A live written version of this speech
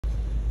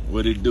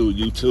What it do,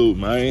 YouTube,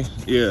 man?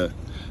 Yeah.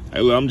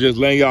 Hey, look, I'm just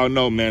letting y'all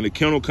know, man. The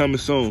kennel coming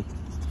soon.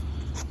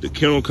 The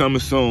kennel coming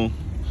soon.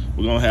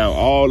 We're gonna have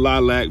all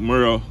Lilac,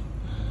 Merle,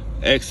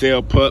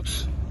 XL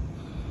pups.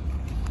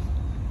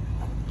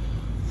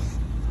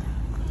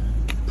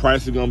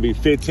 Price is gonna be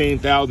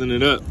 $15,000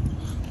 and up.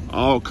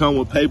 All come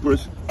with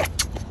papers.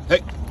 Hey,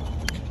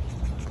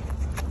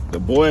 the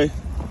boy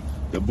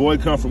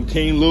come from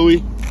King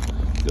Louis,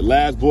 the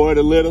last boy of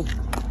the litter.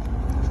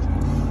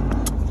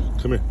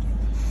 Come here.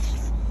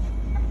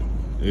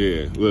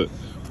 Yeah, look,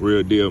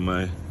 real deal,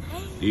 man.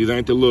 These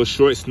ain't the little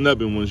short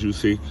snubbing ones you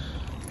see.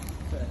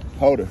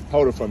 Hold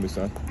her for me,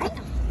 son.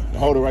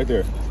 Hold her right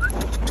there.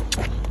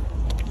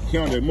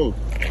 Keandre, move.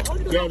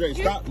 Keandre,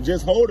 stop.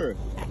 Just hold her.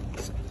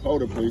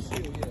 Hold her, please.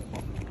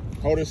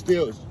 Hold her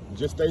still.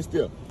 Just stay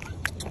still.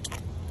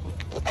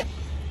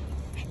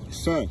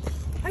 Son.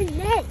 Her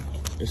neck.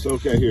 It's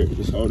okay here.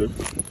 Just hold her.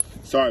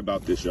 Sorry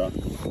about this, y'all.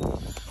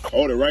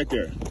 Hold her right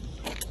there.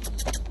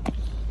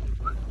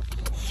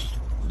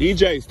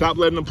 DJ, stop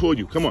letting them pull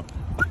you. Come on.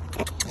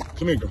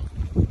 Come here, girl.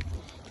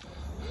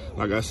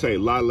 Like I say,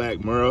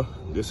 Lilac Merle.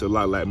 This is a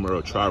Lilac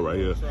Merle try right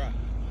here.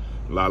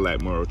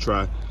 Lilac Merle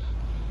try.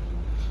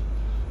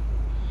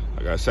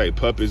 Like I say,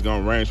 puppies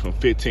gonna range from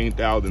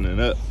 $15,000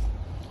 and up.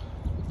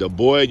 The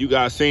boy, you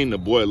guys seen the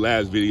boy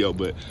last video,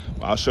 but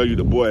I'll show you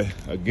the boy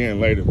again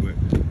later. But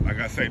like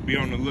I say, be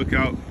on the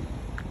lookout.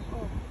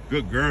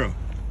 Good girl.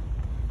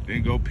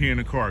 Didn't go pee in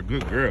the car.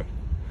 Good girl.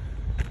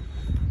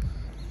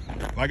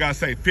 Like I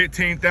say,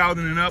 $15,000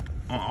 and up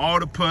on all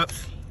the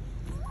pups.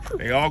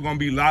 They all gonna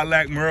be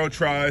Lilac Merle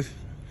tries,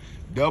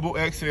 double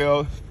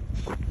XL.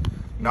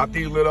 Not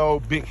these little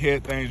old big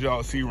head things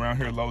y'all see around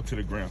here low to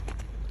the ground.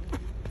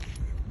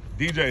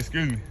 DJ,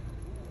 excuse me.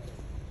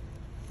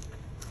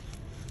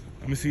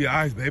 Let me see your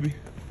eyes, baby.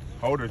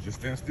 Hold her, just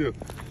stand still.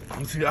 Let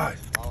me see your eyes.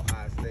 All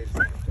eyes stay the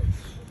same.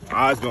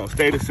 Eyes gonna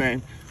stay the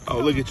same. Oh,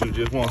 look at you,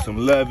 just want some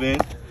loving.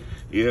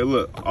 Yeah,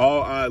 look,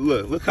 all eyes,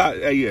 look how,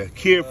 hey, yeah,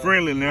 kid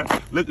friendly now.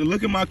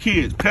 Look at my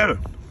kids, pet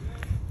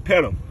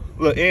them.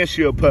 Look, and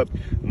she a puppy.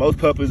 Most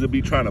puppies will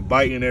be trying to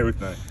bite and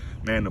everything.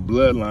 Man, the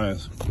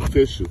bloodline's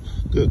official.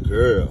 Good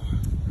girl.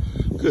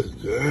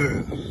 Good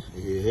girl.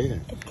 Yeah.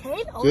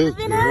 Good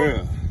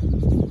girl.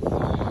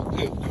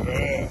 Good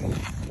girl.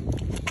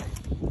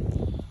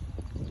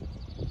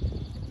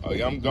 Oh,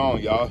 yeah, I'm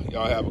gone, y'all.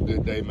 Y'all have a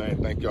good day,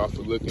 man. Thank y'all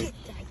for looking.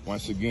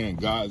 Once again,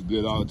 God's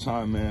good all the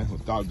time, man.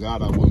 Without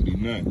God, I wouldn't be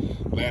nothing.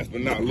 Last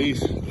but not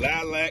least,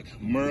 Lilac,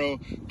 Merle,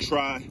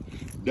 Try,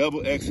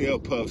 double XL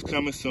pups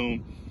coming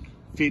soon.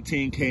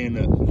 15K and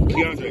up.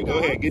 Keandre, go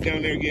ahead. Get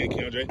down there again,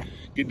 Keandre.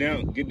 Get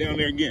down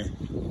there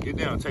again. Get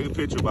down. Take a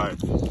picture by it.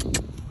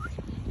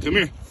 Come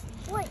here.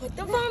 Wait, put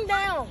the phone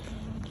down.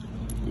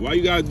 Why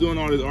you guys doing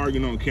all this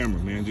arguing on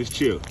camera, man? Just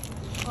chill.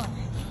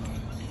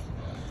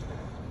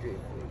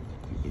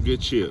 Good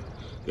chill.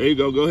 There you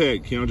go. Go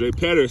ahead, Keandre.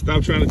 Pet her.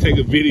 Stop trying to take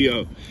a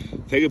video.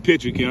 Take a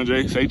picture,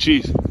 Keandre. Say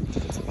cheese.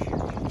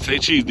 Say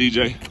cheese,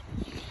 DJ.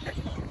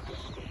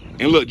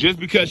 And look, just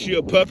because she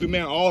a puppy,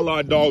 man, all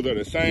our dogs are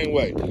the same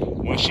way.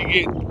 When she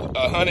get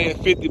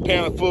 150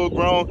 pounds full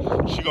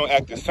grown, she gonna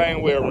act the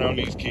same way around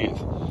these kids.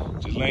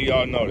 Just letting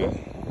y'all know that.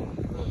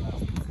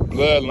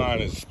 Bloodline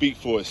is speak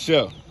for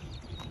itself.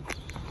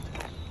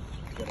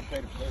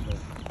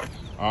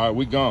 All right,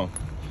 we gone.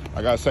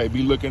 Like I say,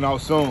 be looking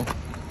out soon.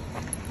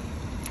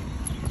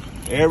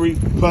 Every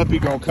puppy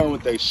gonna come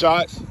with their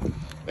shots.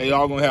 They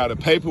all gonna have the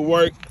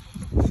paperwork.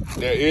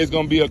 There is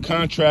gonna be a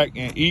contract,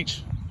 and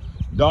each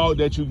dog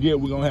that you get,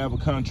 we're gonna have a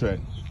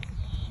contract.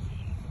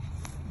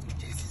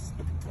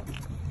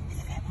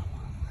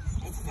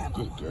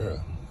 Good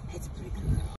girl.